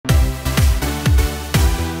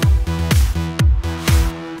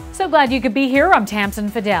glad you could be here. I'm Tamsin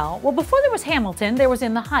Fidel. Well, before there was Hamilton, there was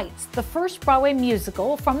In the Heights, the first Broadway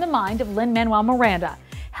musical from the mind of Lin-Manuel Miranda,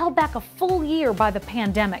 held back a full year by the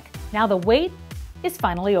pandemic. Now the wait is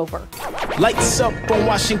finally over. Lights up on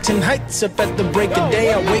Washington Heights, up at the break of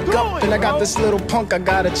day. I wake up and I got this little punk I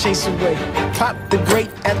gotta chase away. Pop the grate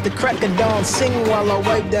at the crack of dawn, sing while I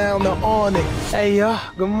wipe down the awning. Hey y'all,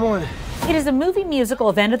 good morning. It is a movie musical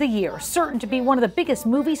event of the year, certain to be one of the biggest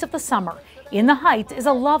movies of the summer. In the Heights is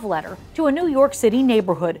a love letter to a New York City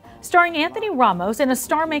neighborhood, starring Anthony Ramos in a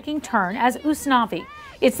star-making turn as Usnavi.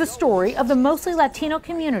 It's the story of the mostly Latino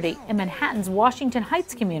community in Manhattan's Washington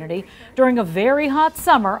Heights community during a very hot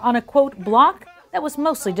summer on a, quote, block that was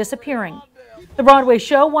mostly disappearing. The Broadway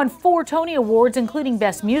show won 4 Tony Awards, including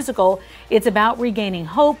Best Musical. It's about regaining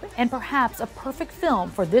hope and perhaps a perfect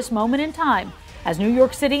film for this moment in time as New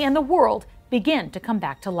York City and the world begin to come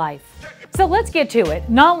back to life. So let's get to it.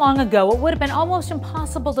 Not long ago, it would have been almost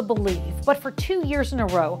impossible to believe, but for 2 years in a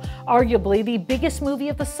row, arguably the biggest movie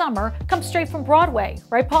of the summer comes straight from Broadway.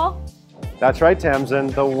 Right, Paul? That's right, Tamsin.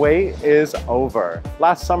 The wait is over.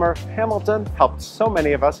 Last summer, Hamilton helped so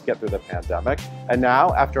many of us get through the pandemic. And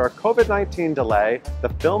now, after a COVID-19 delay, the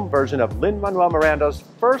film version of Lin-Manuel Miranda's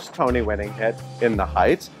first Tony-winning hit, In the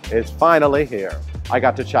Heights, is finally here. I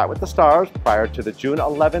got to chat with the stars prior to the June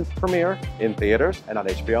 11th premiere in theaters and on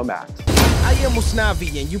HBO Max. I am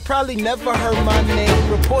Usnavi, and you probably never heard my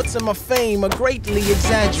name. Reports of my fame are greatly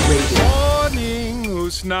exaggerated. Morning,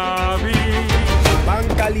 Usnavi. Pan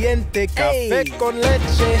caliente, café con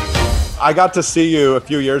leche. I got to see you a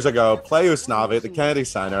few years ago play Usnavi at the Kennedy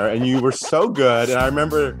Center, and you were so good. And I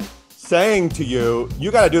remember saying to you,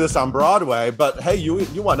 you got to do this on Broadway, but hey, you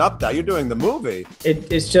went up that. You're doing the movie.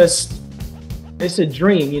 It's a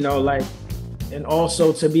dream, you know, like, and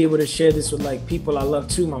also to be able to share this with like people I love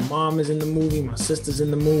too. My mom is in the movie, my sister's in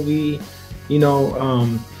the movie, you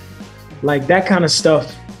know, like that kind of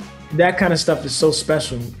stuff is so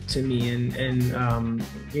special to me. And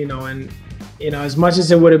you know, as much as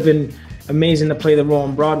it would have been amazing to play the role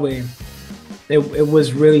on Broadway, it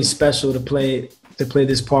was really special to play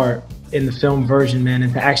this part in the film version, man,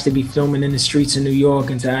 and to actually be filming in the streets of New York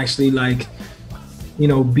and to actually like, you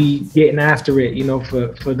know, be getting after it, you know,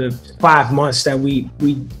 for the 5 months that we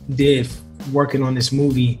did working on this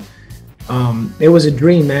movie. It was a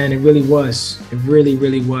dream, man. It really was. It really,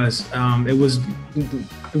 really was. It was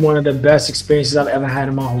one of the best experiences I've ever had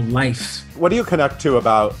in my whole life. What do you connect to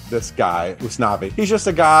about this guy, Usnavi? He's just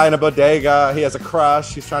a guy in a bodega. He has a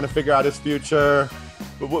crush. He's trying to figure out his future.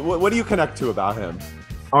 What do you connect to about him?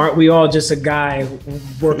 Aren't we all just a guy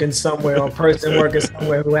working somewhere or a person working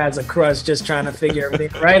somewhere who has a crush just trying to figure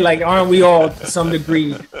everything, right? Like, aren't we all to some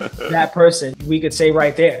degree that person? We could say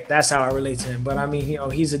right there, that's how I relate to him. But I mean, you know,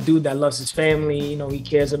 he's a dude that loves his family. You know, he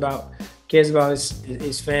cares about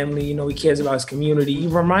his family. You know, he cares about his community. He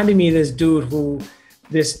reminded me of this dude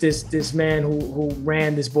this man who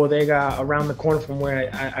ran this bodega around the corner from where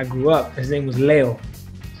I grew up. His name was Leo.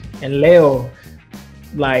 And Leo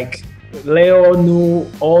knew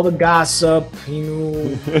all the gossip. He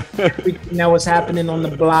knew everything that was happening on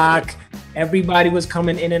the block. Everybody was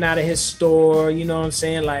coming in and out of his store. You know what I'm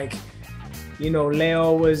saying? Like, you know,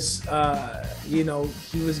 Leo was, you know,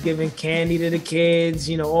 he was giving candy to the kids,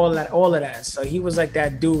 you know, all of that. So he was like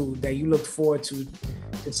that dude that you looked forward to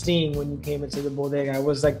seeing when you came into the bodega. It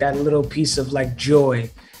was like that little piece of like joy.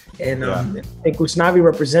 And I think Usnavi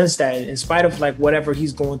represents that in spite of like whatever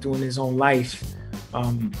he's going through in his own life.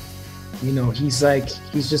 You know, he's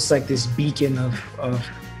just like this beacon of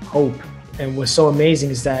hope. And what's so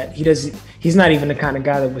amazing is that he's not even the kind of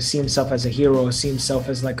guy that would see himself as a hero or see himself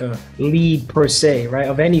as like a lead per se, right?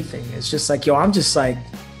 Of anything. It's just like, yo, I'm just trying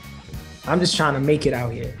to make it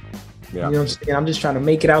out here. Yeah. You know what I'm saying? I'm just trying to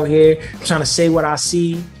make it out here. I'm trying to say what I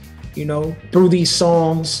see, you know, through these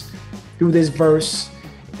songs, through this verse.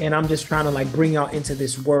 And I'm just trying to like bring y'all into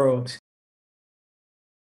this world